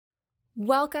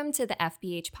Welcome to the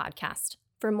FBH podcast.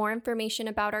 For more information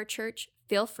about our church,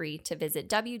 feel free to visit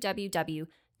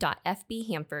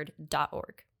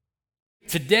www.fbhamford.org.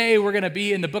 Today, we're going to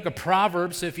be in the book of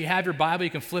Proverbs, so if you have your Bible,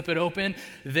 you can flip it open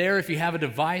there. If you have a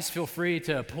device, feel free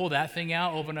to pull that thing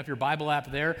out, open up your Bible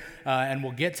app there, and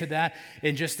we'll get to that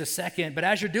in just a second. But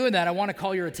as you're doing that, I want to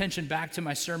call your attention back to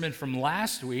my sermon from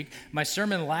last week. My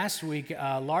sermon last week,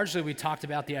 largely we talked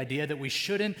about the idea that we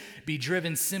shouldn't be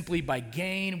driven simply by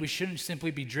gain. We shouldn't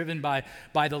simply be driven by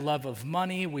the love of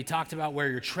money. We talked about where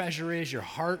your treasure is, your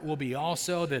heart will be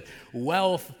also, that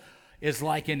wealth is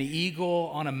like an eagle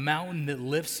on a mountain that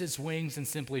lifts its wings and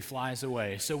simply flies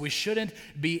away. So we shouldn't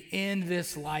be in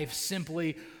this life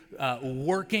simply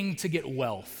working to get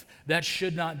wealth. That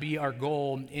should not be our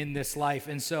goal in this life.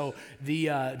 And so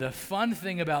the fun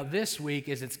thing about this week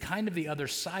is it's kind of the other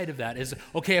side of that. Is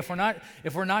okay, if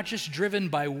we're not just driven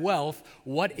by wealth,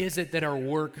 what is it that our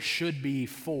work should be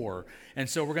for? And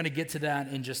so we're going to get to that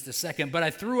in just a second. But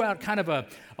I threw out kind of a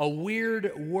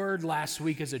weird word last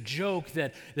week as a joke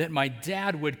that my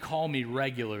dad would call me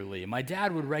regularly. My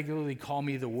dad would regularly call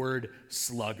me the word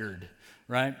sluggard,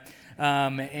 right?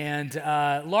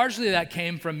 Largely that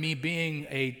came from me being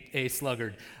a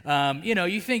sluggard.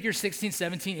 You think you're 16,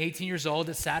 17, 18 years old.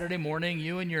 It's Saturday morning.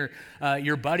 You and your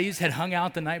buddies had hung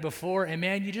out the night before, and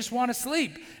man, you just want to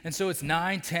sleep. And so it's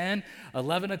 9, 10,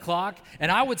 11 o'clock,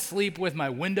 and I would sleep with my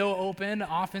window open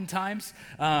oftentimes.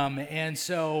 And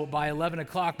so by 11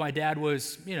 o'clock, my dad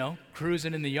was,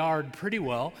 cruising in the yard pretty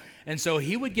well. And so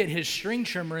he would get his string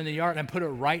trimmer in the yard and put it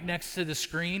right next to the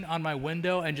screen on my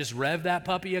window and just rev that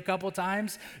puppy a couple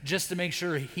times just to make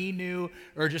sure he knew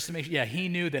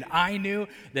that I knew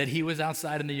that he was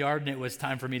outside in the yard and it was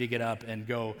time for me to get up and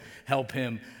go help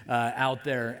him out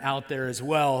there as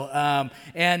well.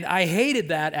 And I hated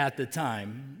that at the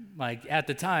time. Like at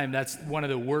the time, that's one of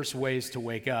the worst ways to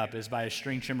wake up is by a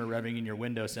string trimmer revving in your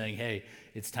window saying, hey,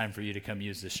 it's time for you to come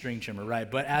use the string trimmer,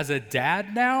 right? But as a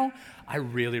dad now, I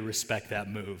really respect that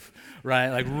move, right?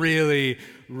 Like really,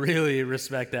 really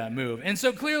respect that move. And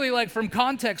so clearly, like from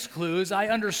context clues, I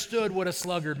understood what a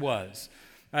sluggard was.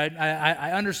 Right?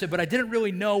 I understood, but I didn't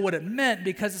really know what it meant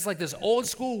because it's like this old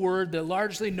school word that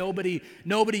largely nobody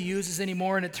uses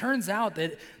anymore. And it turns out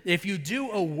that if you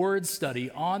do a word study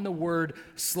on the word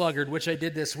sluggard, which I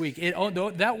did this week,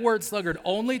 that word sluggard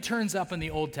only turns up in the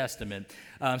Old Testament.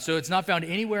 So it's not found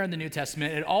anywhere in the New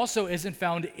Testament. It also isn't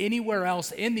found anywhere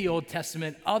else in the Old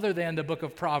Testament other than the book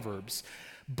of Proverbs.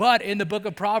 But in the book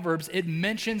of Proverbs, it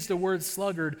mentions the word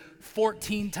sluggard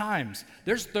 14 times.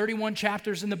 There's 31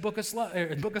 chapters in the book of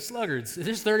sluggards.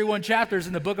 There's 31 chapters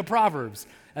in the book of Proverbs.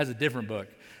 That's a different book.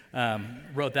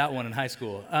 Wrote that one in high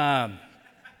school. But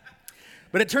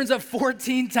it turns up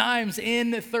 14 times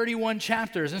in the 31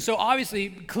 chapters. And so obviously,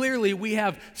 clearly, we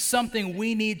have something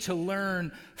we need to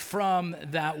learn from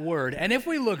that word. And if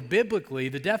we look biblically,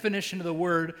 the definition of the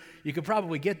word, you could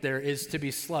probably get there, is to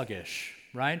be sluggish.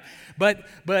 Right? But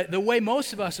the way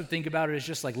most of us would think about it is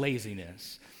just like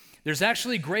laziness. There's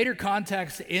actually greater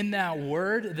context in that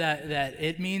word that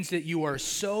it means that you are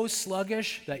so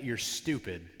sluggish that you're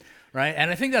stupid. Right?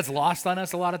 And I think that's lost on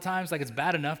us a lot of times. Like it's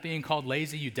bad enough being called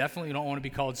lazy. You definitely don't want to be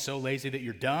called so lazy that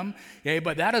you're dumb. Okay?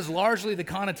 But that is largely the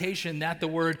connotation that the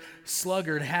word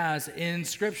sluggard has in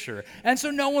Scripture. And so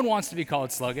no one wants to be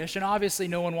called sluggish, and obviously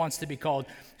no one wants to be called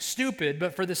stupid.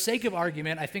 But for the sake of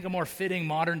argument, I think a more fitting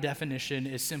modern definition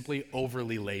is simply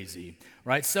overly lazy.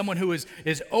 Right? Someone who is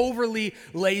overly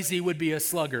lazy would be a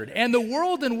sluggard. And the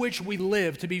world in which we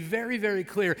live, to be very, very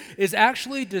clear, is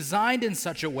actually designed in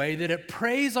such a way that it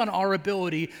preys on our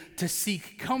ability to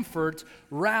seek comfort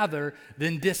rather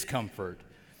than discomfort.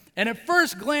 And at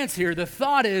first glance here, the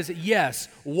thought is, yes,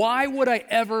 why would I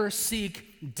ever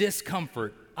seek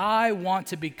discomfort? I want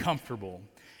to be comfortable.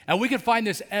 And we can find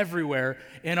this everywhere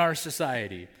in our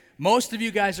society. Most of you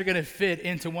guys are going to fit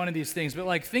into one of these things,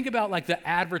 but think about the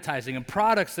advertising and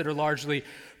products that are largely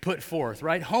put forth,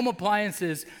 right? Home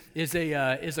appliances is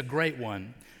a great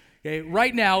one. Okay,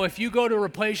 right now, if you go to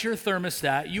replace your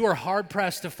thermostat, you are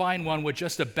hard-pressed to find one with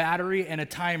just a battery and a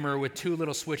timer with two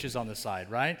little switches on the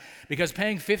side, right? Because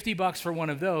paying $50 for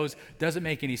one of those doesn't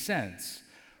make any sense.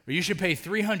 Or you should pay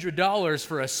 $300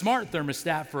 for a smart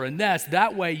thermostat for a Nest.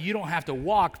 That way, you don't have to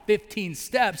walk 15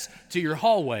 steps to your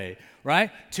hallway, right?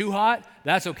 Too hot?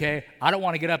 That's okay. I don't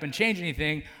want to get up and change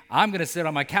anything. I'm going to sit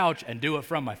on my couch and do it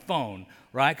from my phone,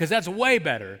 right? Because that's way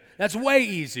better. That's way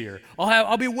easier.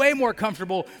 I'll be way more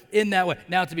comfortable in that way.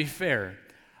 Now, to be fair,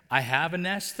 I have a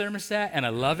Nest thermostat and I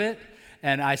love it.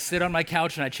 And I sit on my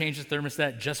couch and I change the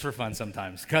thermostat just for fun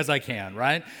sometimes because I can,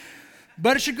 right?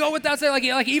 But it should go without saying,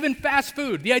 like even fast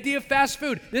food, the idea of fast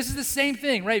food, this is the same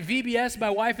thing, right? VBS,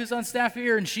 my wife is on staff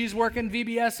here, and she's working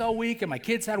VBS all week, and my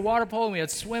kids had water polo, and we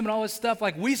had swim and all this stuff.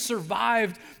 Like, we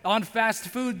survived on fast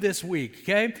food this week,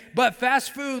 okay? But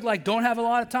fast food, like, don't have a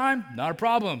lot of time? Not a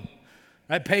problem.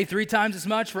 Right? Pay 3 times as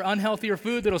much for unhealthier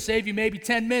food that'll save you maybe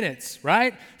 10 minutes,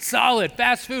 right? Solid,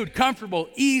 fast food, comfortable,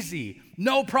 easy,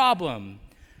 no problem.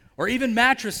 Or even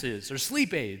mattresses or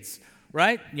sleep aids,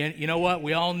 right? You know what?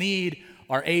 We all need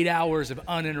our 8 hours of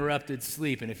uninterrupted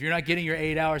sleep. And if you're not getting your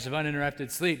 8 hours of uninterrupted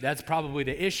sleep, that's probably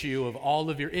the issue of all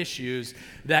of your issues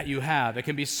that you have. It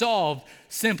can be solved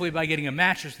simply by getting a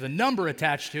mattress with a number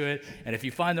attached to it. And if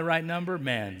you find the right number,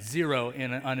 man, 0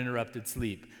 in uninterrupted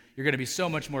sleep. You're going to be so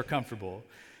much more comfortable.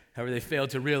 However, they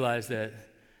failed to realize that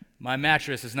my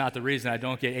mattress is not the reason I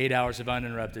don't get 8 hours of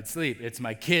uninterrupted sleep. It's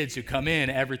my kids who come in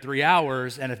every 3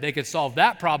 hours, and if they could solve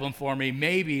that problem for me,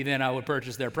 maybe then I would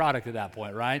purchase their product at that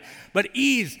point, right? But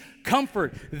ease,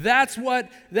 comfort, that's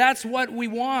what we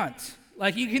want.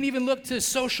 Like, you can even look to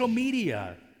social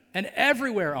media, and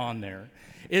everywhere on there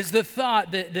is the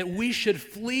thought that we should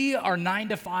flee our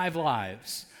 9-to-5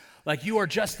 lives. Like, you are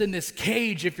just in this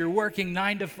cage if you're working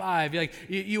 9 to 5. Like,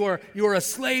 you are a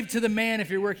slave to the man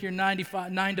if you're working your 9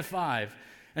 to 5.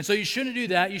 And so you shouldn't do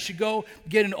that. You should go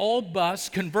get an old bus,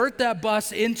 convert that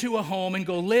bus into a home, and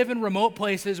go live in remote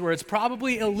places where it's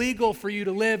probably illegal for you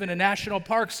to live in a national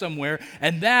park somewhere.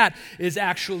 And that is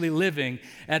actually living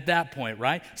at that point,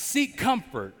 right? Seek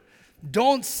comfort.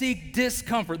 Don't seek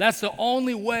discomfort. That's the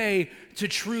only way to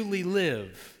truly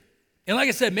live. And like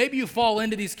I said, maybe you fall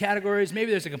into these categories.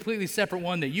 Maybe there's a completely separate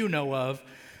one that you know of.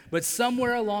 But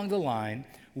somewhere along the line,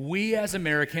 we as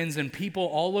Americans and people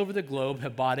all over the globe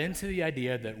have bought into the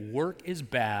idea that work is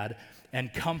bad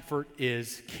and comfort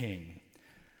is king.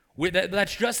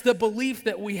 That's just the belief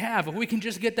that we have. If we can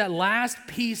just get that last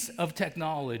piece of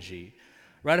technology,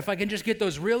 right? If I can just get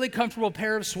those really comfortable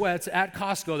pair of sweats at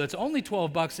Costco that's only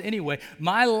 $12 anyway,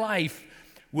 my life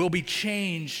will be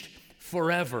changed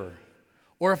forever.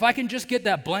 Or if I can just get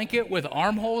that blanket with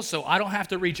armholes so I don't have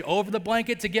to reach over the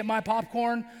blanket to get my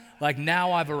popcorn, like,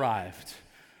 now I've arrived.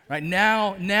 Right?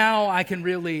 Now I can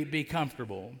really be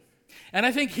comfortable. And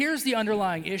I think here's the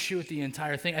underlying issue with the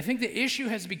entire thing. I think the issue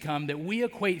has become that we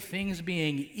equate things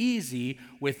being easy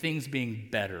with things being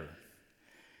better.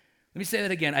 Let me say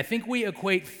that again. I think we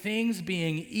equate things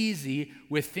being easy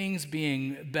with things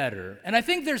being better. And I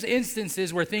think there's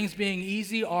instances where things being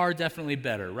easy are definitely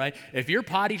better, right? If you're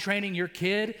potty training your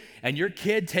kid and your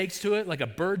kid takes to it like a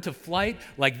bird to flight,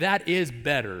 like, that is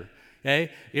better, okay?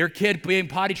 Your kid being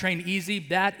potty trained easy,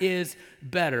 that is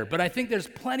better. But I think there's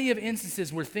plenty of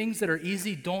instances where things that are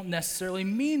easy don't necessarily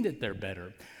mean that they're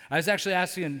better. I was actually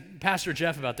asking Pastor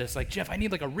Jeff about this. Like, Jeff, I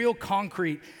need like a real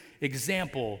concrete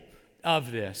example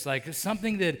of this, like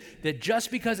something that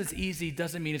just because it's easy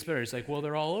doesn't mean it's better. It's like, well,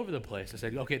 they're all over the place. I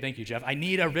said, okay, thank you, Jeff. I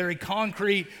need a very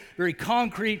concrete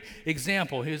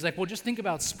example. He was like, well, just think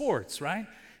about sports, right?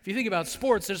 If you think about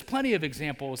sports, there's plenty of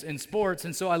examples in sports.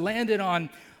 And so I landed on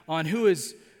who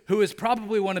is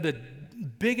probably one of the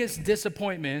biggest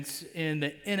disappointments in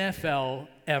the NFL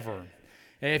ever.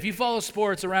 If you follow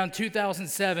sports around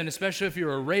 2007, especially if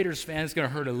you're a Raiders fan, it's going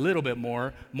to hurt a little bit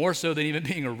more so than even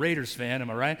being a Raiders fan, am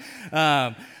I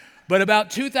right? But about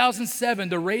 2007,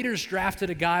 the Raiders drafted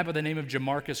a guy by the name of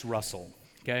Jamarcus Russell.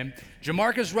 Okay,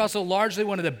 Jamarcus Russell, largely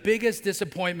one of the biggest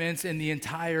disappointments in the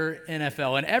entire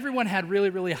NFL. And everyone had really,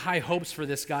 really high hopes for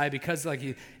this guy because,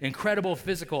 like, incredible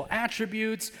physical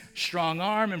attributes, strong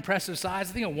arm, impressive size.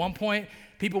 I think at one point,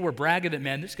 people were bragging that,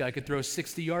 man, this guy could throw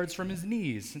 60 yards from his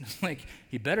knees. And it's like,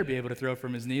 he better be able to throw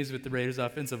from his knees with the Raiders'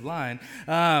 offensive line.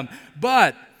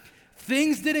 But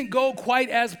things didn't go quite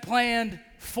as planned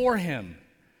for him.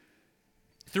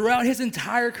 Throughout his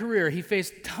entire career, he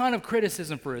faced a ton of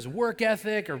criticism for his work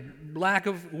ethic or lack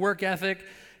of work ethic.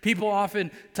 People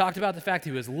often talked about the fact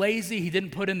he was lazy, he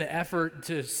didn't put in the effort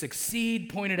to succeed,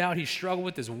 pointed out he struggled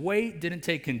with his weight, didn't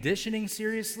take conditioning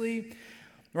seriously.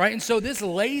 Right? And so this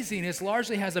laziness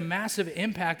largely has a massive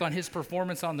impact on his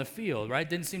performance on the field, right?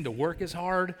 Didn't seem to work as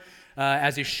hard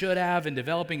as he should have in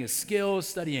developing his skills,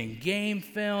 studying game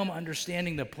film,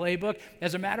 understanding the playbook.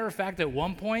 As a matter of fact, at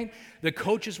one point, the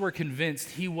coaches were convinced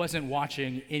he wasn't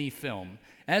watching any film.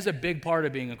 As a big part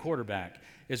of being a quarterback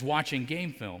is watching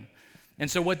game film.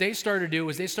 And so what they started to do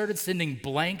was they started sending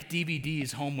blank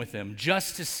DVDs home with him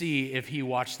just to see if he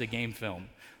watched the game film.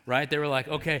 Right? They were like,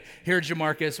 okay, here,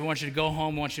 Jamarcus, we want you to go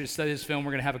home, we want you to study this film, we're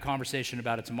going to have a conversation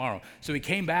about it tomorrow. So he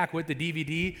came back with the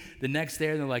DVD the next day,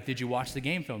 and they're like, did you watch the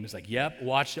game film? He's like, yep,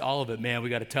 watched all of it, man.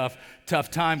 We got a tough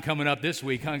time coming up this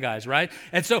week, huh, guys, right?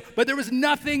 And so, but there was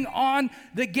nothing on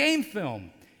the game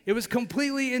film. It was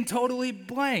completely and totally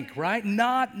blank, right?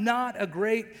 Not a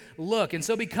great look. And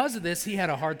so because of this, he had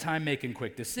a hard time making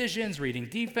quick decisions, reading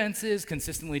defenses,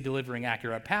 consistently delivering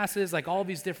accurate passes, like all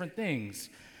these different things.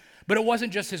 But it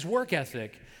wasn't just his work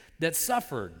ethic that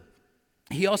suffered.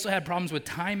 He also had problems with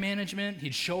time management.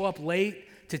 He'd show up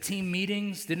late to team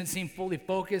meetings, didn't seem fully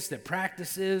focused at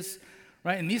practices,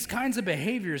 right? And these kinds of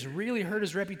behaviors really hurt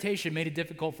his reputation, made it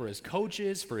difficult for his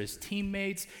coaches, for his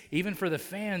teammates, even for the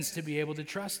fans to be able to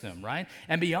trust him, right?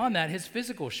 And beyond that, his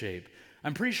physical shape.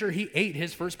 I'm pretty sure he ate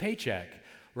his first paycheck,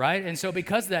 right? And so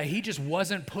because of that, he just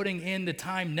wasn't putting in the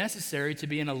time necessary to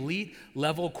be an elite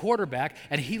level quarterback,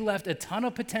 and he left a ton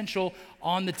of potential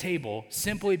on the table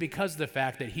simply because of the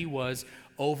fact that he was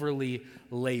overly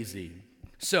lazy.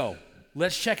 So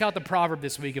let's check out the proverb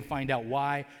this week and find out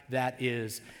why that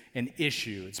is an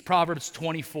issue. It's Proverbs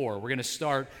 24. We're going to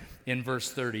start in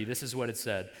verse 30. This is what it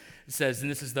said. It says,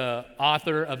 and this is the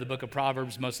author of the book of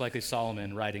Proverbs, most likely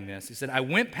Solomon, writing this. He said, I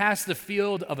went past the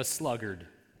field of a sluggard,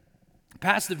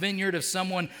 past the vineyard of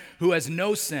someone who has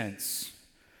no sense.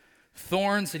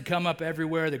 Thorns had come up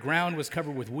everywhere. The ground was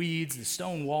covered with weeds. The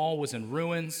stone wall was in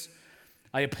ruins.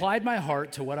 I applied my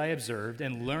heart to what I observed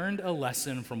and learned a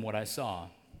lesson from what I saw.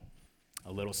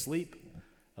 A little sleep,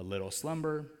 a little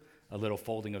slumber, a little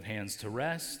folding of hands to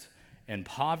rest, and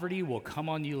poverty will come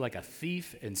on you like a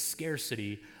thief and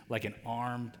scarcity like an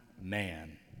armed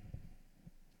man.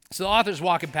 So the author's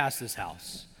walking past this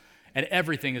house, and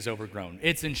everything is overgrown.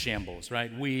 It's in shambles,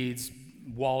 right? Weeds,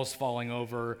 walls falling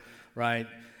over, right?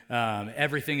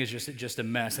 Everything is just a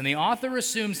mess. And the author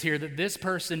assumes here that this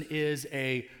person is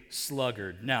a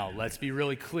sluggard. Now, let's be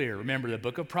really clear. Remember, the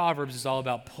book of Proverbs is all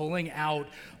about pulling out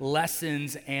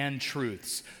lessons and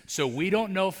truths. So we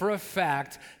don't know for a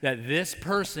fact that this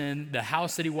person, the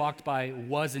house that he walked by,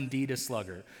 was indeed a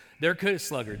sluggard. There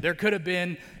could have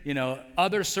been,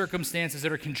 other circumstances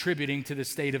that are contributing to the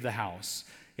state of the house.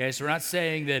 Okay, so we're not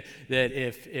saying that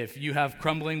if you have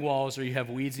crumbling walls or you have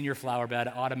weeds in your flower bed,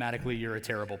 automatically you're a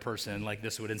terrible person, like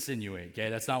this would insinuate. Okay,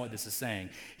 that's not what this is saying.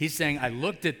 He's saying, I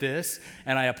looked at this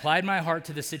and I applied my heart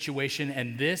to the situation,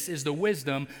 and this is the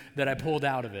wisdom that I pulled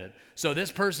out of it. So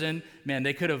this person, man,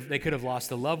 they could have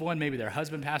lost a loved one. Maybe their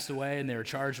husband passed away and they were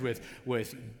charged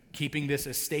with keeping this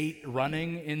estate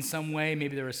running in some way.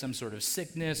 Maybe there was some sort of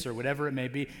sickness or whatever it may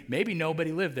be. Maybe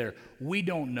nobody lived there. We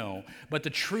don't know. But the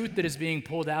truth that is being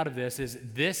pulled out of this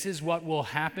is what will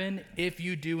happen if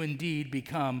you do indeed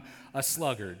become a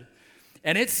sluggard.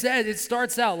 And it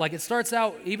starts out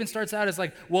as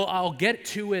like, well, I'll get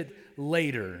to it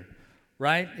later.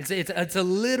 Right? It's a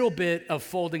little bit of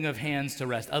folding of hands to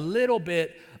rest, a little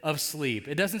bit of sleep.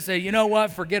 It doesn't say, you know what,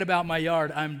 forget about my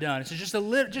yard, I'm done. It's just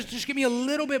just give me a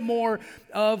little bit more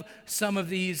of some of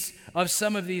these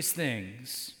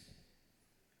things.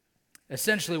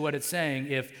 Essentially what it's saying,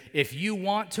 if you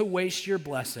want to waste your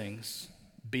blessings,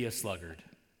 be a sluggard.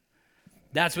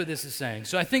 That's what this is saying.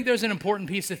 So I think there's an important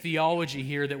piece of theology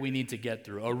here that we need to get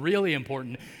through, a really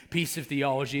important piece of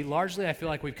theology. Largely, I feel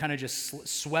like we've kind of just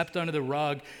swept under the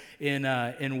rug in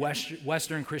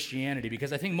Western Christianity,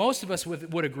 because I think most of us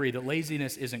would agree that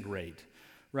laziness isn't great,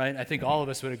 right? I think all of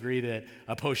us would agree that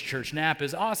a post-church nap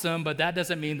is awesome, but that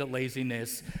doesn't mean that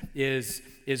laziness is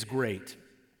great.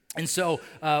 And so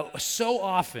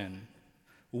often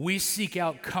we seek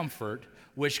out comfort,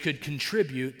 which could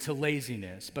contribute to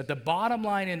laziness. But the bottom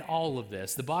line in all of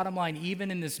this, the bottom line even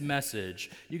in this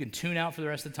message, you can tune out for the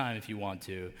rest of the time if you want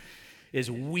to, is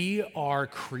we are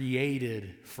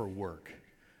created for work.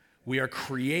 We are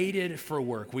created for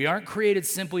work. We aren't created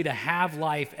simply to have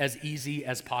life as easy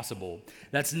as possible.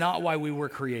 That's not why we were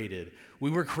created.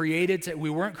 We weren't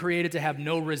created to have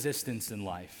no resistance in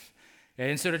life.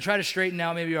 And so to try to straighten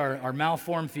out maybe our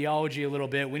malformed theology a little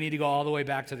bit, we need to go all the way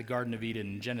back to the Garden of Eden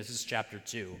in Genesis chapter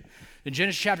 2. In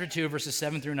Genesis chapter 2, verses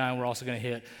 7 through 9, we're also going to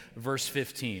hit verse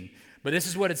 15. But this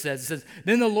is what it says. It says,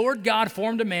 then the Lord God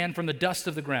formed a man from the dust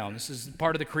of the ground. This is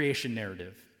part of the creation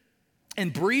narrative.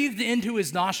 And breathed into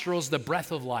his nostrils the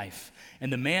breath of life,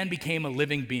 and the man became a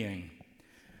living being.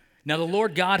 Now the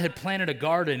Lord God had planted a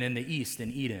garden in the east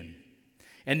in Eden,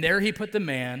 and there he put the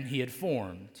man he had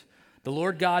formed. The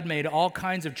Lord God made all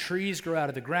kinds of trees grow out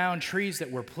of the ground, trees that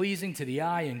were pleasing to the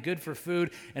eye and good for food.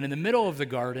 And in the middle of the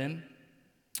garden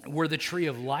were the tree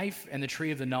of life and the tree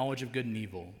of the knowledge of good and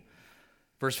evil.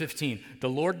 Verse 15, the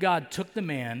Lord God took the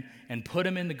man and put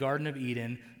him in the Garden of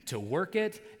Eden to work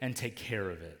it and take care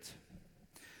of it.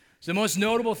 So the most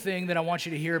notable thing that I want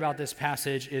you to hear about this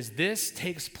passage is this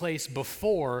takes place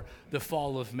before the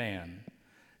fall of man.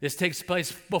 This takes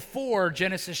place before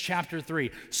Genesis chapter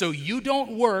 3. So you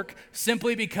don't work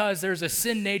simply because there's a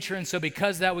sin nature, and so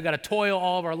because of that we got to toil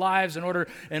all of our lives in order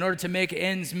to make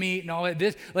ends meet and all that.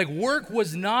 This, like, work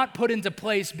was not put into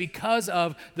place because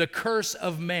of the curse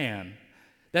of man.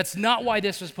 That's not why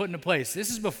this was put into place. This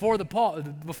is before the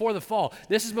fall.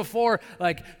 This is before,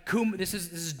 like, this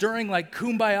is during, like,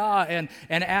 Kumbaya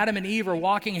and Adam and Eve are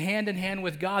walking hand in hand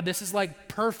with God. This is like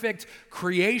perfect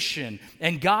creation.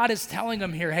 And God is telling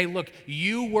them here, hey, look,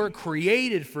 you were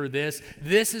created for this.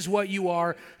 This is what you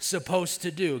are supposed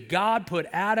to do. God put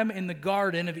Adam in the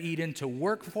Garden of Eden to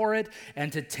work for it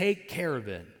and to take care of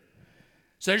it.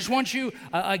 So I just want you,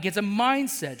 it's a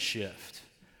mindset shift.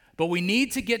 But we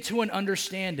need to get to an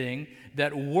understanding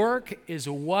that work is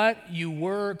what you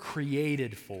were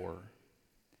created for.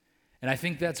 And I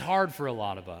think that's hard for a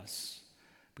lot of us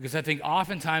because I think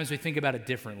oftentimes we think about it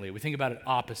differently. We think about it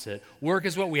opposite. Work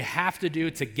is what we have to do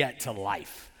to get to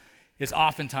life, is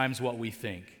oftentimes what we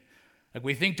think. Like,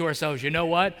 we think to ourselves, you know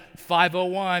what?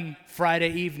 5:01,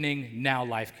 Friday evening, now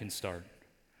life can start.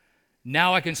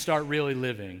 Now I can start really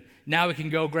living. Now we can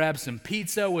go grab some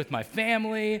pizza with my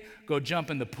family, go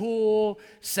jump in the pool.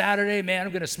 Saturday, man,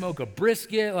 I'm going to smoke a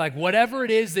brisket. Like, whatever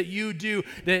it is that you do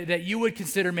that you would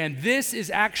consider, man, this is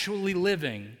actually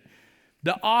living.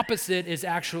 The opposite is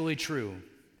actually true.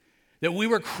 That we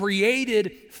were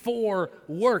created for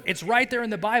work. It's right there in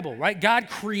the Bible, right? God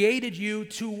created you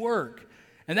to work.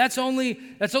 And that's only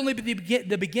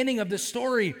the beginning of the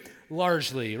story.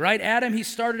 Largely, right? Adam, he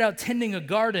started out tending a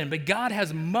garden, but God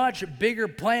has much bigger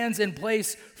plans in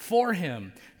place for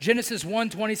him. Genesis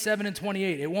 1:27 and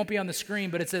 28. It won't be on the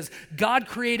screen, but it says, God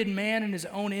created man in his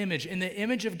own image. In the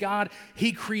image of God,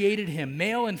 he created him.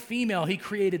 Male and female, he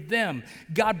created them.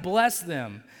 God blessed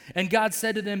them. And God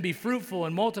said to them, be fruitful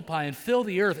and multiply and fill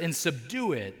the earth and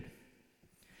subdue it.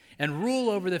 And rule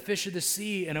over the fish of the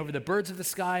sea and over the birds of the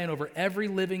sky and over every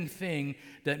living thing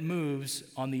that moves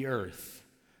on the earth.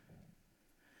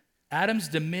 Adam's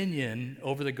dominion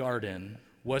over the garden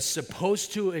was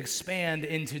supposed to expand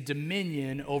into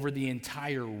dominion over the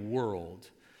entire world.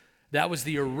 That was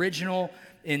the original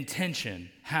intention.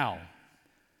 How?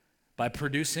 By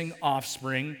producing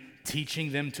offspring,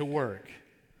 teaching them to work.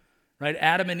 Right?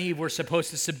 Adam and Eve were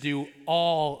supposed to subdue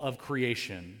all of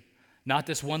creation, not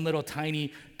this one little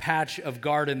tiny patch of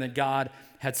garden that God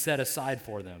had set aside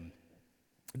for them.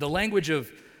 The language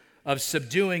of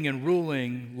subduing and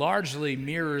ruling largely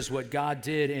mirrors what God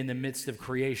did in the midst of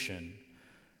creation.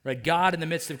 Right? God in the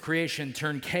midst of creation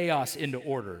turned chaos into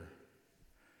order.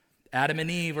 Adam and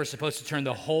Eve are supposed to turn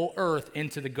the whole earth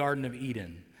into the Garden of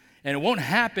Eden. And it won't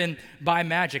happen by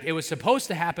magic. It was supposed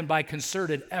to happen by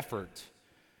concerted effort.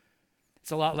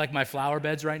 It's a lot like my flower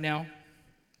beds right now.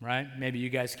 Right? Maybe you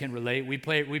guys can relate. We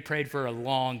prayed for a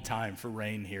long time for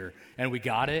rain here, and we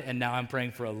got it, and now I'm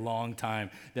praying for a long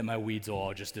time that my weeds will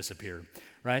all just disappear,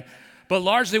 right? But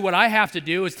largely what I have to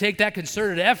do is take that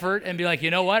concerted effort and be like,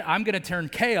 you know what? I'm going to turn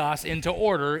chaos into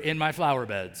order in my flower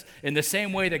beds. In the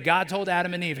same way that God told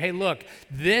Adam and Eve, hey, look,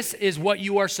 this is what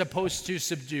you are supposed to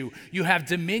subdue. You have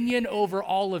dominion over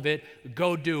all of it.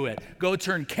 Go do it. Go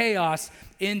turn chaos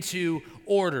into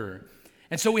order.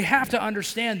 And so we have to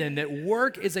understand then that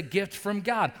work is a gift from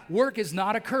God. Work is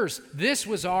not a curse. This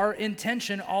was our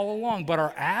intention all along, but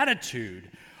our attitude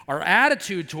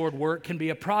toward work can be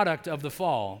a product of the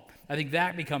fall. I think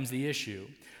that becomes the issue.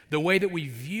 The way that we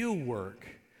view work,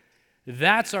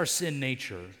 that's our sin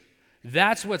nature.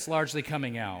 That's what's largely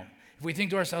coming out. If we think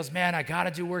to ourselves, man, I got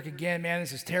to do work again, man,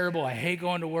 this is terrible. I hate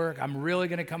going to work. I'm really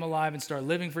going to come alive and start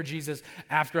living for Jesus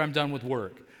after I'm done with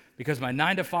work because my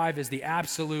 9 to 5 is the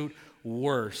absolute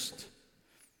worst.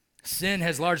 Sin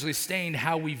has largely stained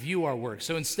how we view our work.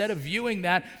 So instead of viewing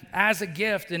that as a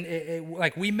gift, and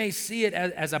like we may see it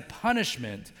as a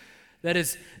punishment that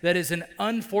is an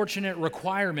unfortunate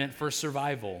requirement for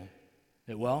survival.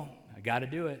 That, well, I got to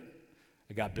do it.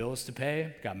 I got bills to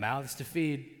pay, got mouths to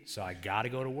feed, so I got to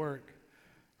go to work,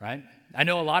 right? I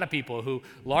know a lot of people who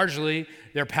largely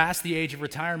they're past the age of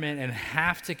retirement and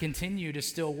have to continue to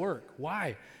still work.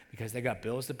 Why? Because they got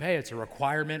bills to pay. It's a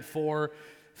requirement for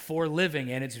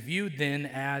living, and it's viewed then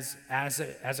as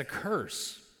a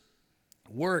curse.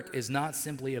 Work is not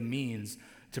simply a means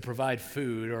to provide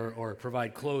food or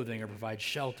provide clothing or provide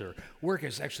shelter. Work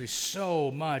is actually so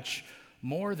much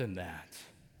more than that.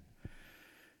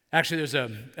 Actually, there's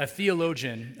a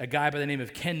theologian, a guy by the name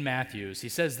of Ken Matthews. He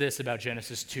says this about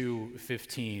Genesis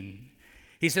 2:15.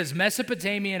 He says,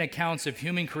 Mesopotamian accounts of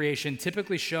human creation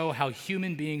typically show how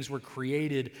human beings were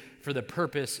created for the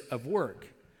purpose of work.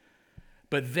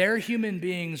 But their human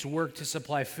beings worked to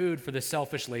supply food for the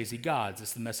selfish, lazy gods.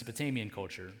 It's the Mesopotamian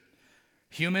culture.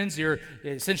 Humans,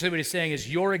 essentially what he's saying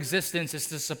is your existence is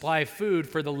to supply food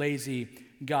for the lazy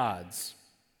gods.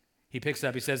 He picks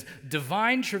up, he says,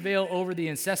 divine travail over the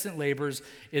incessant labors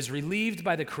is relieved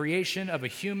by the creation of a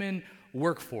human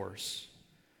workforce.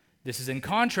 This is in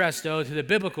contrast, though, to the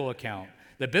biblical account.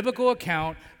 The biblical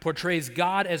account portrays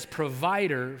God as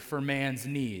provider for man's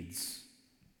needs,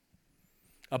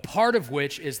 a part of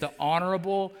which is the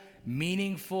honorable,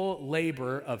 meaningful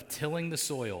labor of tilling the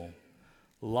soil.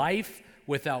 Life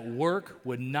without work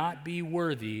would not be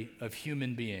worthy of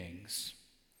human beings.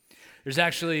 There's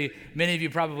actually, many of you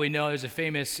probably know, there's a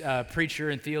famous preacher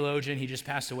and theologian. He just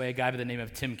passed away, a guy by the name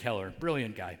of Tim Keller.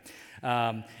 Brilliant guy.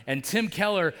 And Tim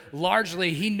Keller,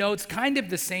 largely, he notes kind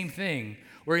of the same thing,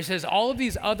 where he says all of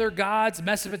these other gods,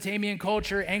 Mesopotamian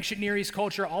culture, ancient Near East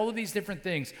culture, all of these different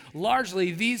things,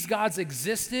 largely these gods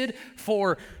existed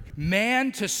for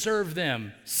man to serve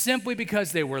them simply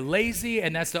because they were lazy,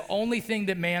 and that's the only thing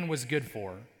that man was good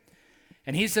for.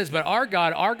 And he says, but our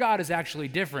God is actually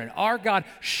different. Our God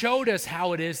showed us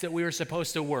how it is that we were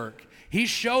supposed to work. He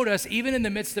showed us, even in the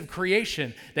midst of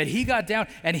creation, that he got down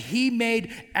and he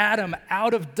made Adam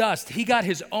out of dust. He got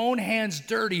his own hands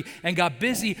dirty and got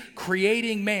busy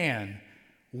creating man,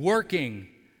 working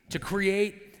to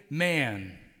create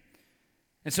man.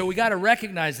 And so we got to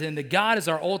recognize then that God is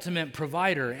our ultimate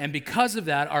provider. And because of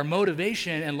that, our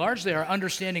motivation and largely our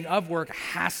understanding of work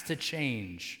has to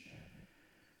change.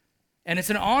 And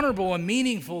it's an honorable and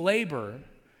meaningful labor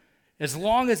as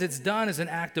long as it's done as an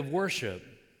act of worship.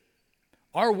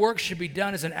 Our work should be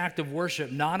done as an act of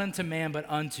worship, not unto man, but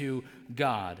unto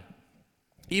God.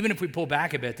 Even if we pull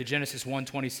back a bit to Genesis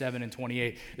 1:27 and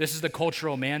 28, this is the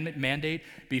cultural mandate: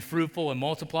 be fruitful and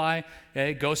multiply,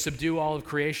 okay? Go subdue all of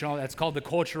creation. That's called the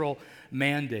cultural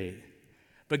mandate.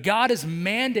 But God is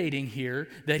mandating here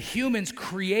that humans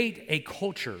create a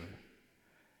culture,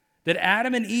 that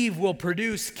Adam and Eve will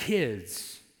produce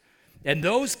kids, and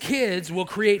those kids will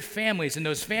create families, and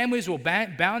those families will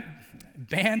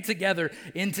band together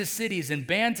into cities and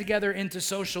band together into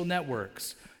social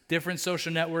networks. Different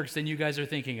social networks than you guys are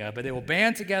thinking of, but they will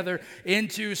band together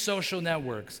into social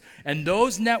networks. And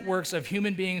those networks of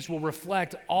human beings will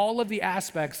reflect all of the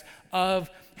aspects of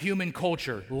human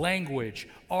culture: language,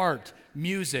 art,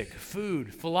 music,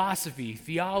 food, philosophy,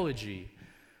 theology.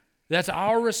 That's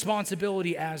our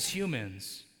responsibility as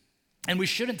humans. And we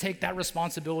shouldn't take that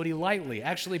responsibility lightly.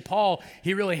 Actually, Paul,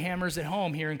 he really hammers it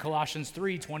home here in Colossians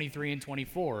 3:23 and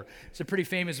 24. It's a pretty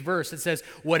famous verse. It says,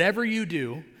 whatever you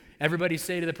do, everybody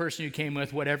say to the person you came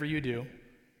with, whatever you do.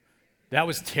 That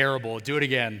was terrible. Do it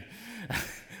again.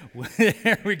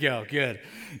 There we go. Good.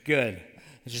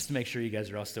 Just to make sure you guys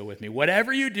are all still with me.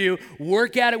 Whatever you do,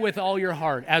 work at it with all your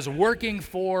heart, as working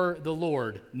for the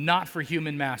Lord, not for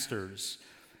human masters.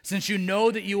 Since you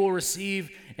know that you will receive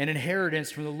an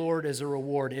inheritance from the Lord as a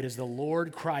reward, it is the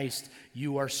Lord Christ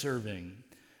you are serving.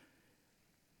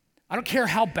 I don't care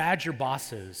how bad your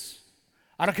boss is.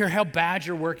 I don't care how bad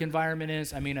your work environment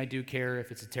is. I mean, I do care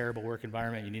if it's a terrible work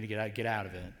environment, you need to get out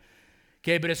of it.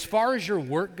 Okay, but as far as your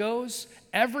work goes,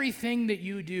 everything that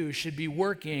you do should be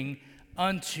working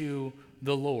unto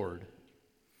the Lord.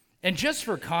 And just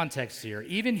for context here,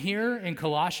 even here in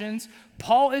Colossians,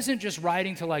 Paul isn't just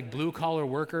writing to like blue-collar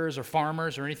workers or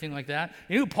farmers or anything like that.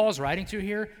 You know who Paul's writing to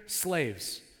here?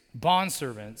 Slaves,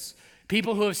 bondservants,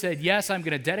 people who have said, yes, I'm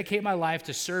going to dedicate my life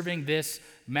to serving this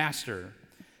master.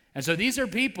 And so these are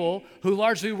people who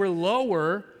largely were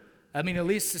lower, at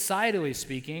least societally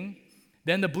speaking,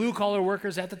 than the blue-collar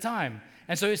workers at the time.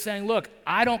 And so he's saying, look,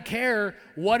 I don't care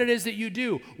what it is that you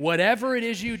do. Whatever it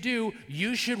is you do,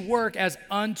 you should work as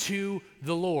unto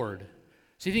the Lord.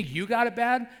 So you think you got it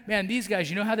bad? Man, these guys,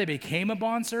 you know how they became a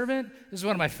bondservant? This is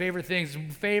one of my favorite things,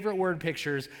 favorite word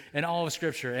pictures in all of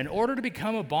Scripture. In order to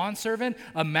become a bondservant,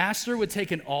 a master would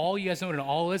take an awl. You guys know what an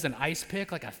awl is? An ice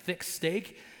pick, like a thick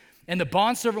stake. And the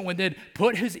bondservant would then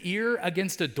put his ear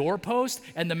against a doorpost,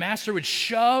 and the master would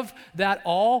shove that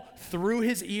awl through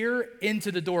his ear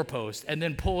into the doorpost and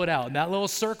then pull it out. And that little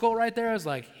circle right there, I was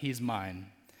like, he's mine.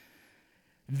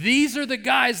 These are the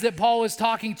guys that Paul is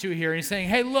talking to here. And he's saying,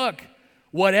 hey, look,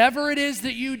 whatever it is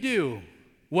that you do,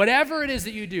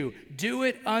 do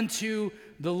it unto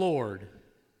the Lord.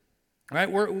 All right?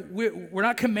 We're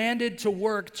not commanded to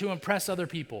work to impress other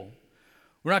people.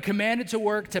 We're not commanded to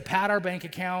work to pad our bank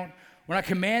account. We're not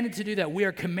commanded to do that. We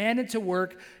are commanded to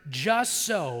work just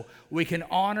so we can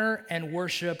honor and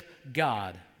worship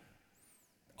God.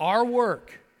 Our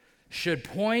work should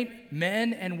point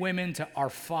men and women to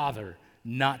our Father,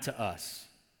 not to us.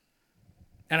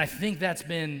 And I think that's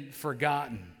been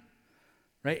forgotten,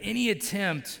 right? Any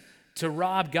attempt to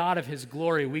rob God of his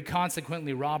glory, we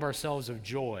consequently rob ourselves of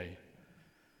joy.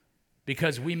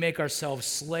 because we make ourselves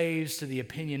slaves to the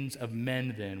opinions of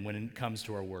men then when it comes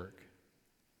to our work.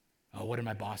 Oh, what did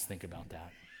my boss think about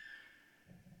that?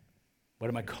 What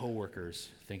do my coworkers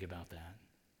think about that?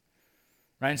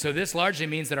 Right? And so this largely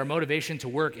means that our motivation to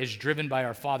work is driven by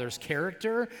our Father's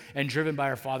character and driven by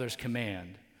our Father's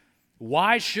command.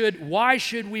 Why should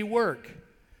we work?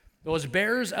 Well, as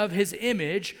bearers of his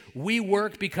image, we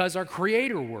work because our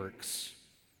Creator works.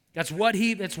 That's what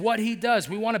he does.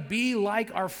 We want to be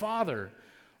like our Father,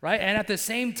 right? And at the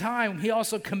same time, he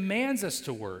also commands us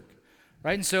to work,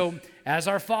 right? And so as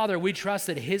our Father, we trust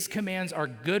that his commands are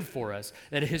good for us,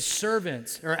 that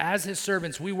as his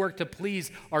servants, we work to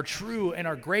please our true and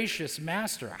our gracious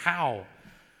Master. How?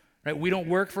 Right? We don't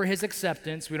work for his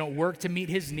acceptance. We don't work to meet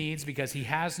his needs because he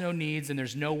has no needs and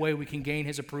there's no way we can gain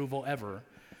his approval ever.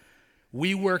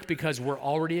 We work because we're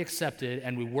already accepted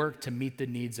and we work to meet the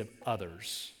needs of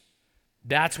others.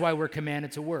 That's why we're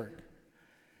commanded to work.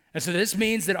 And so this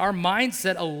means that our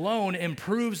mindset alone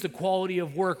improves the quality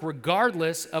of work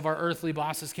regardless of our earthly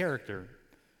boss's character.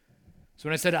 So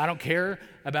when I said I don't care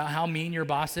about how mean your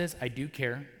boss is, I do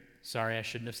care. Sorry, I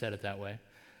shouldn't have said it that way.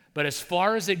 But as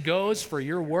far as it goes for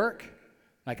your work,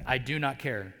 I do not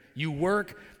care. You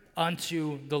work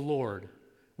unto the Lord.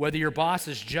 Whether your boss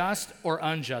is just or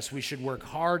unjust, we should work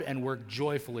hard and work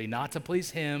joyfully, not to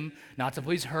please him, not to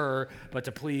please her, but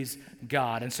to please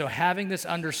God. And so having this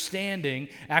understanding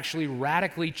actually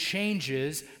radically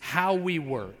changes how we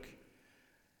work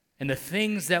and the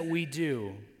things that we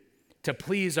do to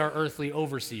please our earthly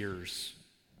overseers.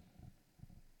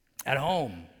 At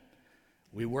home,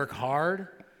 we work hard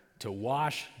to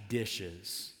wash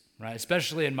dishes, right?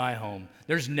 Especially in my home.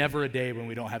 There's never a day when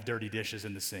we don't have dirty dishes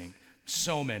in the sink.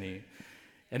 So many.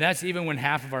 And that's even when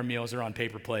half of our meals are on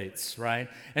paper plates, right?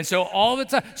 And so all the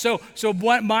time, so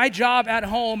what my job at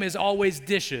home is always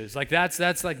dishes.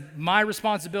 That's my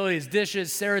responsibility is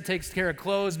dishes. Sarah takes care of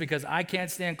clothes because I can't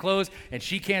stand clothes and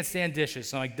she can't stand dishes.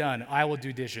 So I'm done. I will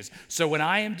do dishes. So when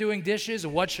I am doing dishes,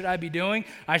 what should I be doing?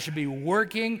 I should be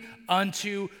working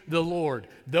unto the Lord.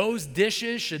 Those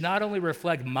dishes should not only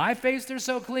reflect my face, they're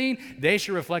so clean, they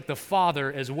should reflect the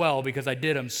Father as well because I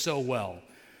did them so well.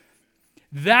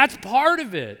 That's part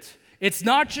of it. It's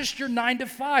not just your 9 to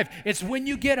 5. It's when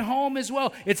you get home as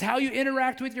well. It's how you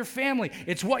interact with your family.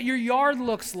 It's what your yard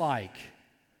looks like.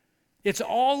 It's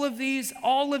all of these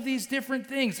different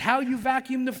things. How you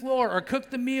vacuum the floor or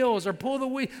cook the meals or pull the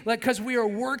wheel. Because we are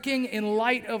working in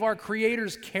light of our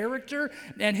Creator's character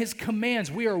and his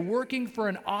commands. We are working for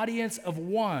an audience of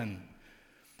one.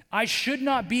 I should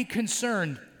not be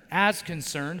concerned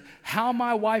how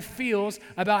my wife feels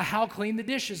about how clean the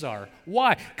dishes are.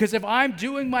 Why? Because if I'm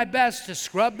doing my best to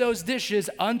scrub those dishes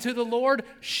unto the Lord,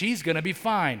 she's going to be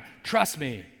fine. Trust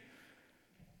me.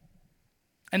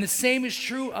 And the same is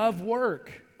true of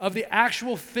work, of the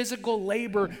actual physical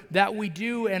labor that we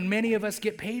do and many of us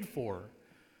get paid for.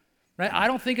 Right? I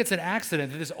don't think it's an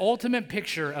accident that this ultimate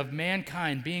picture of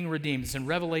mankind being redeemed is in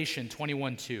Revelation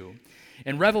 21:2.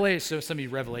 In Revelation, so some of you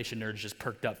Revelation nerds just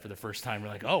perked up for the first time. We're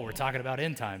like, oh, we're talking about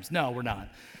end times. No, we're not.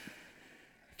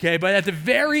 Okay, but at the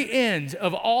very end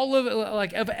of all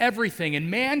of everything and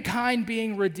mankind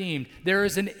being redeemed, there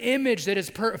is an image that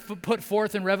is put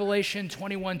forth in Revelation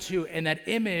 21:2, and that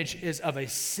image is of a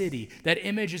city. That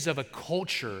image is of a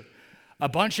culture. A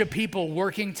bunch of people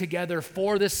working together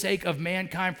for the sake of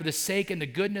mankind, for the sake and the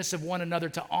goodness of one another,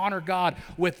 to honor God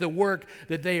with the work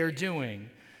that they are doing.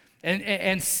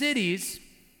 And cities,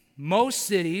 most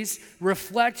cities,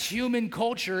 reflect human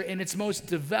culture in its most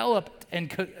developed and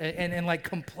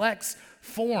complex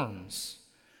forms.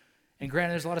 And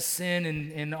granted, there's a lot of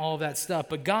sin and all of that stuff,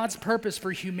 but God's purpose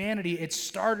for humanity, it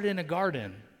started in a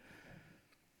garden.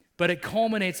 But it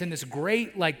culminates in this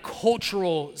great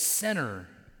cultural center.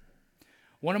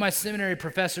 One of my seminary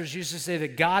professors used to say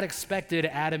that God expected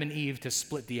Adam and Eve to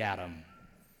split the atom.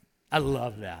 I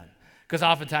love that. Because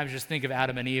oftentimes you just think of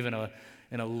Adam and Eve in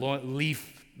a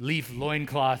leaf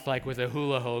loincloth, with a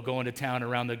hula hoe going to town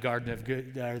around the garden of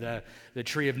good, or the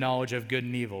tree of knowledge of good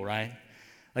and evil, right?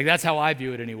 That's how I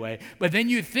view it anyway. But then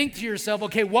you think to yourself,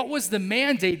 okay, what was the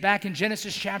mandate back in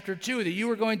Genesis chapter 2 that you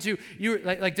were going to,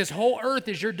 this whole earth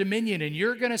is your dominion and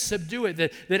you're going to subdue it,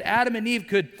 that Adam and Eve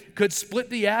could split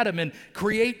the atom and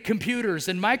create computers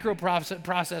and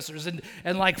microprocessors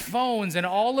and phones and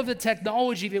all of the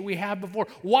technology that we have before.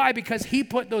 Why? Because he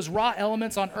put those raw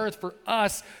elements on earth for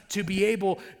us to be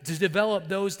able to develop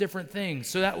those different things.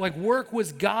 So that work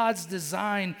was God's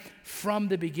design from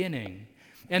the beginning.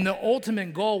 And the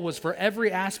ultimate goal was for every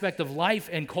aspect of life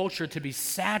and culture to be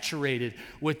saturated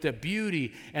with the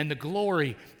beauty and the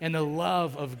glory and the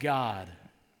love of God.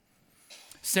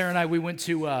 Sarah and I, we went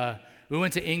to We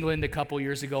went to England a couple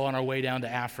years ago on our way down to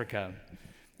Africa.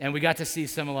 And we got to see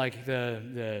some of like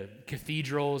the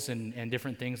cathedrals and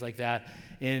different things like that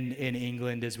in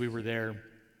England as we were there.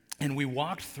 And we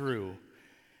walked through,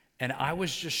 and I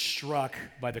was just struck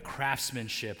by the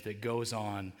craftsmanship that goes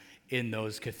on in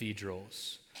those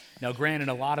cathedrals. Now, granted,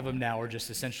 a lot of them now are just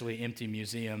essentially empty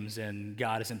museums, and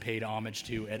God isn't paid homage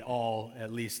to at all,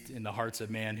 at least in the hearts of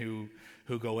man who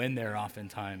go in there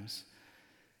oftentimes.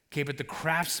 Okay, but the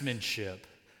craftsmanship,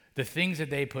 the things that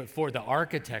they put forward, the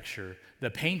architecture, the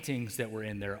paintings that were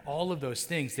in there, all of those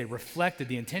things, they reflected,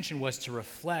 the intention was to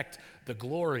reflect the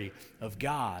glory of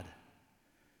God.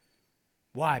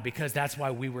 Why? Because that's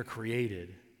why we were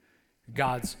created.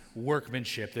 God's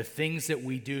workmanship, the things that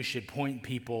we do should point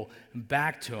people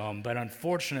back to Him, but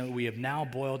unfortunately, we have now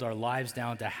boiled our lives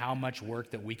down to how much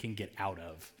work that we can get out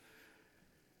of.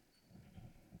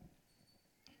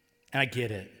 And I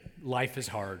get it. Life is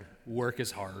hard. Work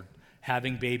is hard.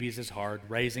 Having babies is hard.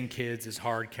 Raising kids is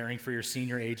hard. Caring for your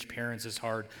senior age parents is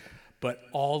hard. But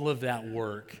all of that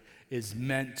work is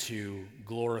meant to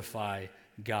glorify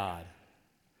God.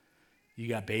 You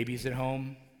got babies at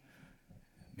home?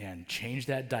 Man, change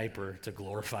that diaper to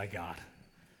glorify God.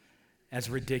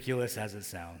 As ridiculous as it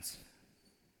sounds.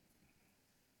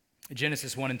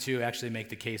 Genesis 1 and 2 actually make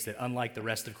the case that unlike the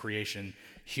rest of creation,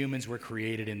 humans were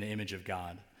created in the image of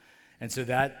God. And so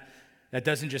that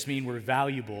doesn't just mean we're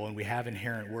valuable and we have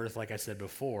inherent worth, like I said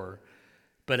before,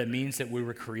 but it means that we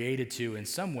were created to, in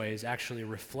some ways, actually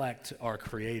reflect our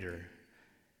Creator.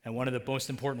 And one of the most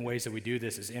important ways that we do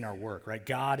this is in our work, right?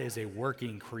 God is a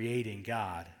working, creating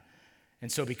God.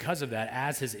 And so because of that,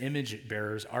 as His image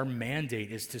bearers, our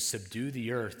mandate is to subdue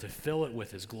the earth, to fill it with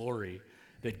His glory,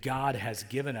 that God has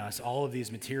given us all of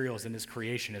these materials in His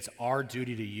creation. It's our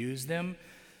duty to use them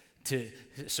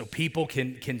so people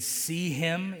can see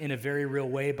Him in a very real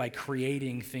way by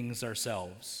creating things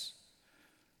ourselves,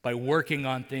 by working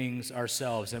on things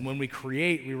ourselves. And when we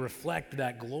create, we reflect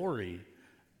that glory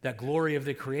of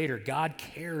the Creator. God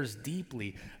cares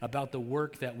deeply about the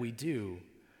work that we do.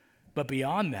 But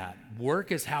beyond that,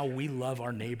 work is how we love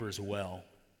our neighbors well.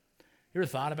 You ever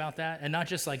thought about that? And not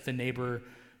just like the neighbor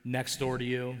next door to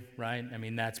you, right? I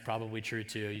mean, that's probably true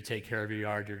too. You take care of your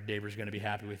yard, your neighbor's going to be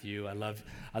happy with you. I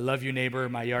love you, neighbor.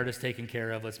 My yard is taken care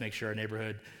of. Let's make sure our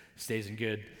neighborhood stays in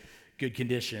good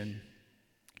condition.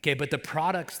 Okay, but the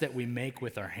products that we make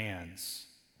with our hands,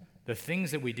 the things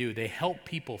that we do, they help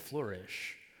people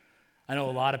flourish. I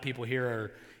know a lot of people here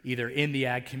are either in the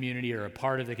ag community or a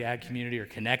part of the ag community or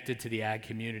connected to the ag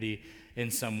community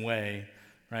in some way,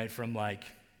 right? From like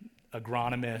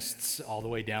agronomists all the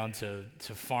way down to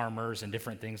farmers and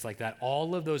different things like that.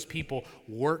 All of those people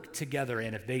work together,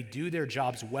 and if they do their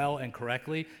jobs well and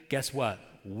correctly, guess what?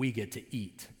 We get to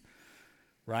eat,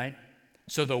 right?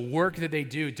 So the work that they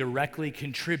do directly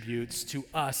contributes to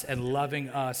us and loving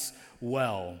us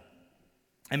well.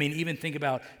 I mean, even think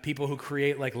about people who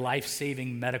create like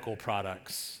life-saving medical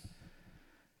products,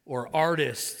 or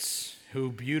artists who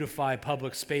beautify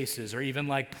public spaces, or even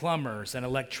like plumbers and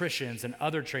electricians and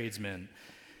other tradesmen.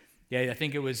 Yeah, I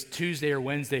think it was Tuesday or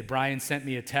Wednesday, Brian sent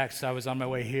me a text. I was on my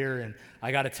way here, and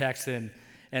I got a text, and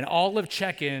all of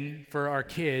check-in for our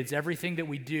kids, everything that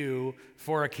we do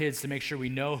for our kids to make sure we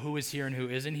know who is here and who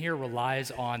isn't here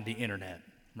relies on the internet,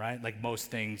 right? Like most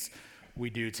things we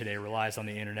do today relies on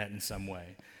the internet in some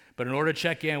way. But in order to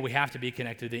check in, we have to be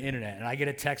connected to the internet. And I get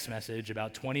a text message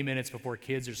about 20 minutes before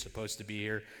kids are supposed to be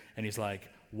here, and he's like,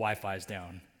 Wi-Fi's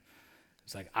down.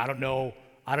 It's like, I don't know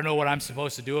what I'm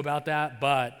supposed to do about that,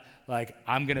 but like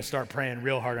I'm gonna start praying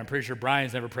real hard. I'm pretty sure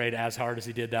Brian's never prayed as hard as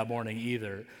he did that morning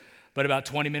either. But about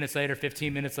 20 minutes later,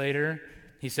 15 minutes later,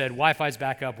 he said, Wi-Fi's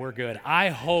back up, we're good. I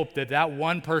hope that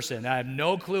one person, I have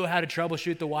no clue how to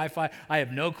troubleshoot the Wi-Fi, I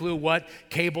have no clue what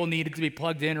cable needed to be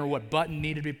plugged in or what button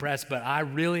needed to be pressed, but I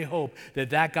really hope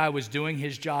that guy was doing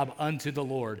his job unto the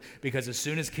Lord, because as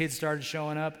soon as kids started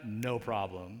showing up, no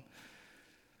problem.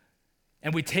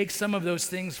 And we take some of those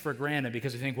things for granted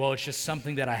because we think, well, it's just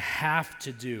something that I have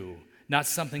to do, not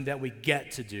something that we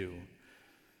get to do.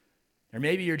 Or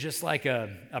maybe you're just like a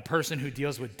person who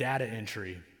deals with data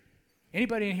entry.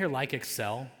 Anybody in here like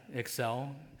Excel?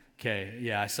 Okay,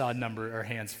 yeah, I saw a number or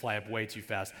hands fly up way too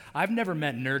fast. I've never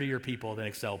met nerdier people than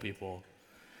Excel people.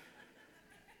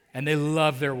 And they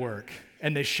love their work.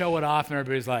 And they show it off, and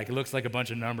everybody's like, it looks like a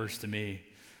bunch of numbers to me,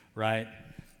 right?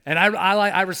 And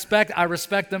I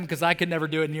respect them because I could never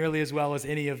do it nearly as well as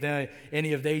any of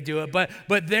they do it.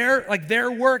 But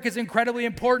their work is incredibly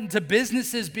important to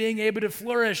businesses being able to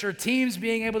flourish or teams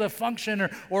being able to function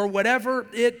or whatever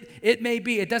it may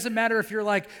be. It doesn't matter if you're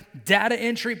like data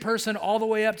entry person all the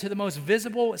way up to the most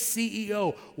visible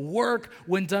CEO. Work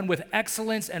when done with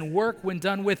excellence and work when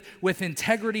done with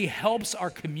integrity helps our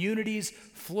communities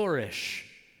flourish.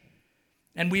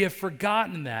 And we have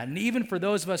forgotten that. And even for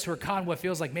those of us who are caught in what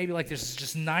feels like maybe like this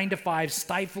just 9-to-5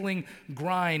 stifling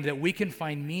grind, that we can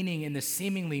find meaning in the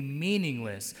seemingly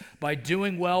meaningless by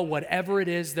doing well whatever it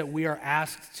is that we are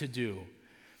asked to do.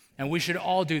 And we should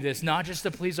all do this, not just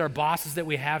to please our bosses that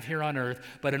we have here on earth,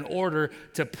 but in order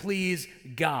to please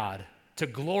God, to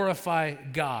glorify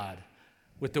God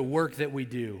with the work that we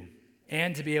do,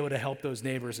 and to be able to help those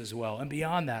neighbors as well. And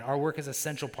beyond that, our work is an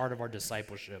essential part of our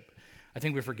discipleship. I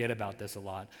think we forget about this a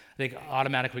lot. I think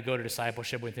automatically we go to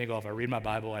discipleship, we think, oh, if I read my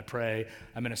Bible, I pray,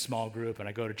 I'm in a small group, and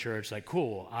I go to church, like,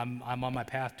 cool, I'm on my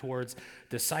path towards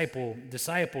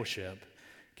discipleship,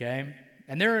 okay?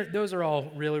 And those are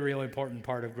all really, really important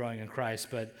part of growing in Christ,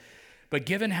 but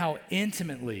given how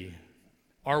intimately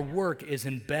our work is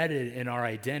embedded in our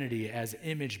identity as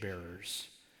image bearers,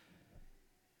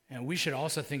 and we should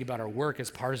also think about our work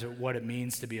as part of what it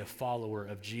means to be a follower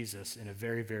of Jesus in a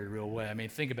very, very real way. I mean,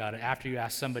 think about it. After you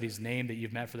ask somebody's name that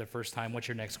you've met for the first time, what's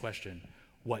your next question?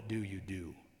 What do you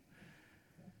do?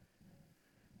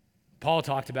 Paul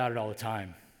talked about it all the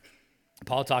time.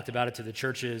 Paul talked about it to the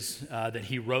churches that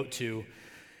he wrote to,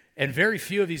 and very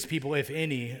few of these people, if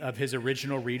any, of his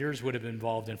original readers would have been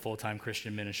involved in full-time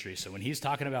Christian ministry. So when he's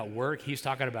talking about work, he's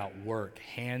talking about work,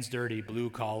 hands dirty, blue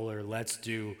collar, let's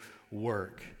do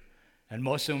work. And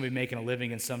most of them will be making a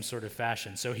living in some sort of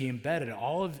fashion. So he embedded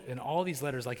in all these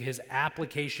letters like his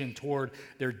application toward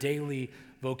their daily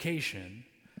vocation.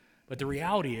 But the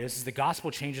reality is the gospel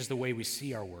changes the way we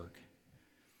see our work.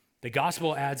 The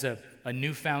gospel adds a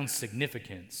newfound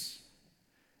significance.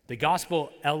 The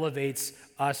gospel elevates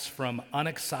us from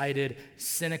unexcited,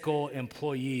 cynical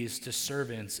employees to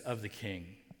servants of the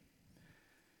King.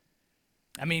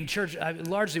 I mean, church,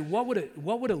 largely, what would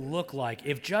it look like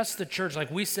if just the church,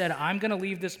 like we said, I'm going to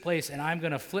leave this place and I'm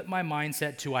going to flip my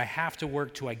mindset to I have to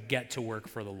work to I get to work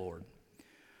for the Lord?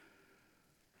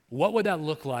 What would that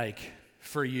look like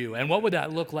for you? And what would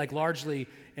that look like largely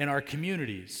in our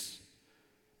communities?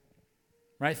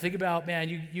 Right? Think about,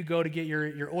 man, you go to get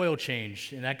your oil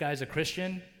changed, and that guy's a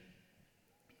Christian,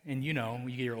 and you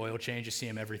get your oil change, you see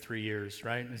him every 3 years,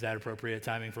 right? Is that appropriate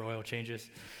timing for oil changes?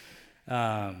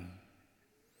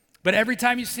 But every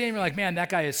time you see him, you're like, man, that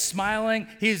guy is smiling.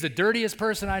 He's the dirtiest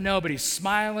person I know, but he's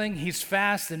smiling. He's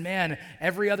fast. And man,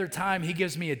 every other time he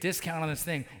gives me a discount on this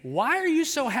thing. Why are you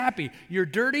so happy? You're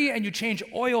dirty and you change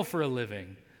oil for a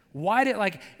living. Why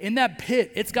in that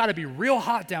pit, it's got to be real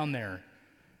hot down there.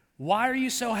 Why are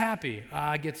you so happy?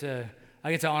 I get to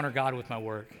honor God with my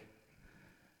work.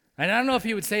 And I don't know if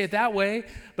he would say it that way,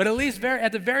 but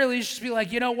at the very least, just be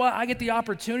like, you know what? I get the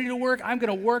opportunity to work. I'm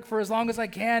going to work for as long as I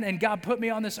can, and God put me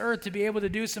on this earth to be able to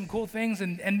do some cool things,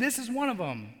 and this is one of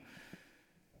them.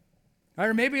 Right?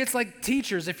 Or maybe it's like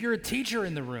teachers, if you're a teacher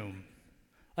in the room.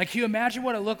 Like, can you imagine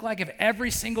what it looked like if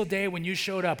every single day when you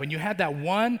showed up and you had that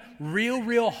one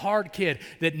real hard kid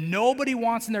that nobody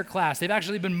wants in their class, they've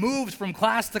actually been moved from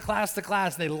class to class to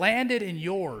class, they landed in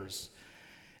yours.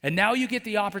 And now you get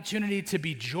the opportunity to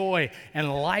be joy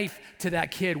and life to that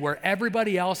kid where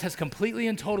everybody else has completely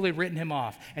and totally written him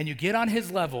off. And you get on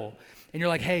his level and you're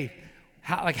like, hey,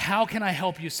 how can I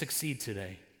help you succeed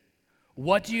today?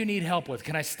 What do you need help with?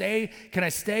 Can I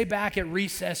stay back at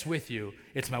recess with you?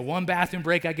 It's my one bathroom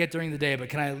break I get during the day, but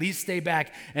can I at least stay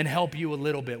back and help you a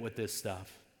little bit with this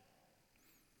stuff?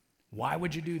 Why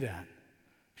would you do that?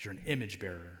 Because you're an image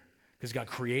bearer. Because God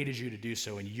created you to do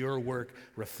so, and your work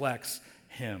reflects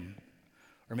Him.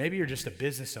 Or maybe you're just a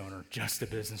business owner.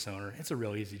 It's a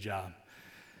real easy job.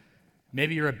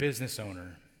 Maybe you're a business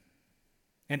owner,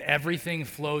 and everything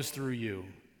flows through you.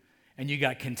 And you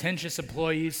got contentious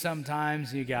employees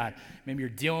sometimes. Maybe you're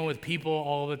dealing with people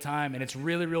all the time, and it's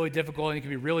really, really difficult, and it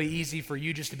can be really easy for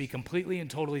you just to be completely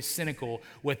and totally cynical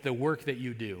with the work that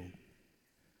you do.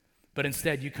 But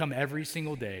instead, you come every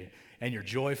single day, and you're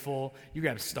joyful. You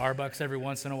grab Starbucks every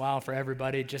once in a while for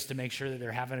everybody just to make sure that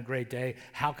they're having a great day.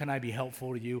 How can I be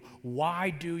helpful to you? Why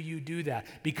do you do that?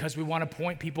 Because we want to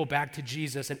point people back to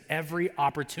Jesus at every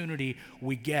opportunity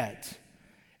we get.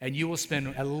 And you will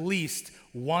spend at least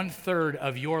 1/3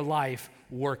 of your life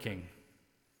working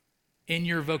in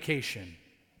your vocation.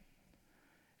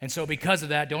 And so because of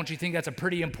that, don't you think that's a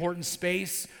pretty important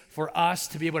space for us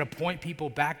to be able to point people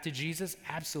back to Jesus?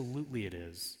 Absolutely it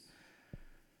is.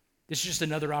 This is just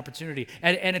another opportunity.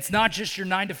 And it's not just your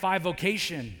 9-to-5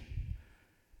 vocation,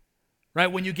 right?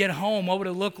 When you get home, what would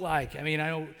it look like? I mean, I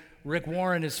know Rick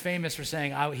Warren is famous for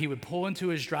saying he would pull into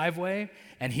his driveway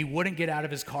and he wouldn't get out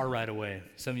of his car right away.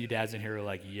 Some of you dads in here are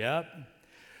like, yep.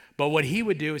 But what he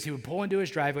would do is he would pull into his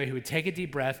driveway, he would take a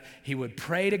deep breath, he would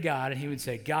pray to God, and he would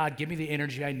say, God, give me the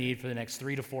energy I need for the next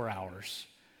 3 to 4 hours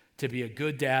to be a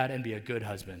good dad and be a good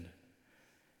husband.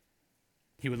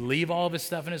 He would leave all of his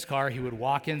stuff in his car. He would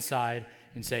walk inside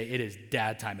and say, it is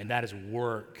dad time, and that is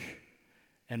work.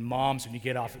 And moms, when you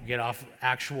get off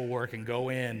actual work and go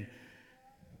in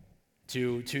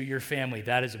to your family,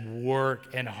 that is work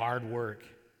and hard work.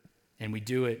 And we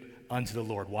do it unto the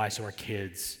Lord. Why? So our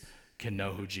kids can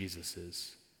know who Jesus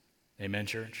is. Amen,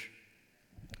 church?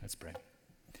 Let's pray.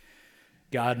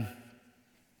 God,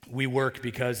 we work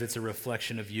because it's a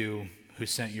reflection of you who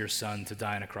sent your son to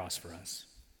die on a cross for us.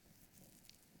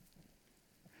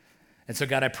 And so,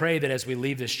 God, I pray that as we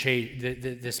leave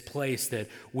this place, that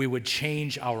we would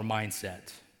change our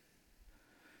mindset.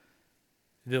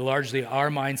 That largely our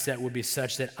mindset would be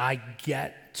such that I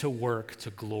get to work to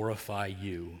glorify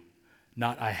you,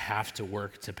 not I have to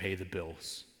work to pay the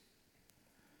bills.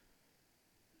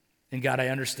 And God, I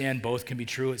understand both can be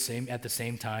true at the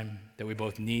same time, that we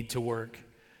both need to work.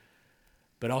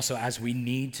 But also, as we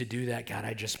need to do that, God,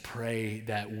 I just pray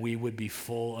that we would be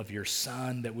full of your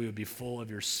Son, that we would be full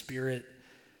of your Spirit,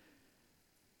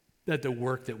 that the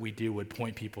work that we do would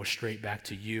point people straight back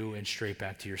to you and straight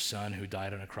back to your Son who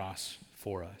died on a cross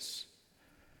for us.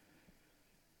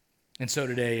 And so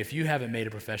today, if you haven't made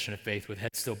a profession of faith with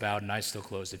head still bowed and eyes still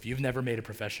closed, if you've never made a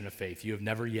profession of faith, you have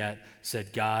never yet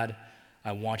said, God,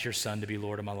 I want your Son to be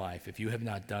Lord of my life. If you have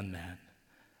not done that,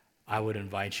 I would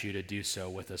invite you to do so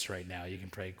with us right now. You can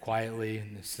pray quietly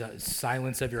in the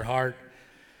silence of your heart.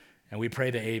 And we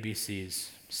pray the ABCs.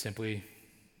 Simply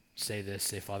say this.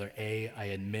 Say, Father, A, I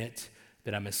admit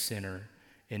that I'm a sinner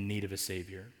in need of a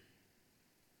Savior.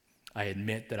 I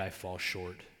admit that I fall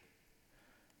short.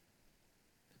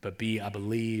 But B, I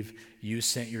believe you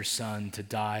sent your Son to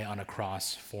die on a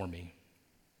cross for me.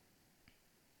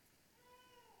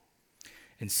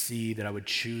 And C, that I would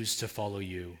choose to follow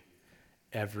you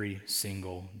every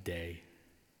single day.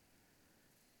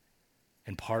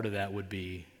 And part of that would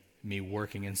be me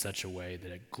working in such a way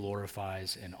that it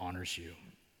glorifies and honors you.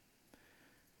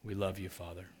 We love you,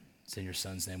 Father. It's in your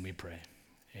Son's name we pray.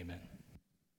 Amen.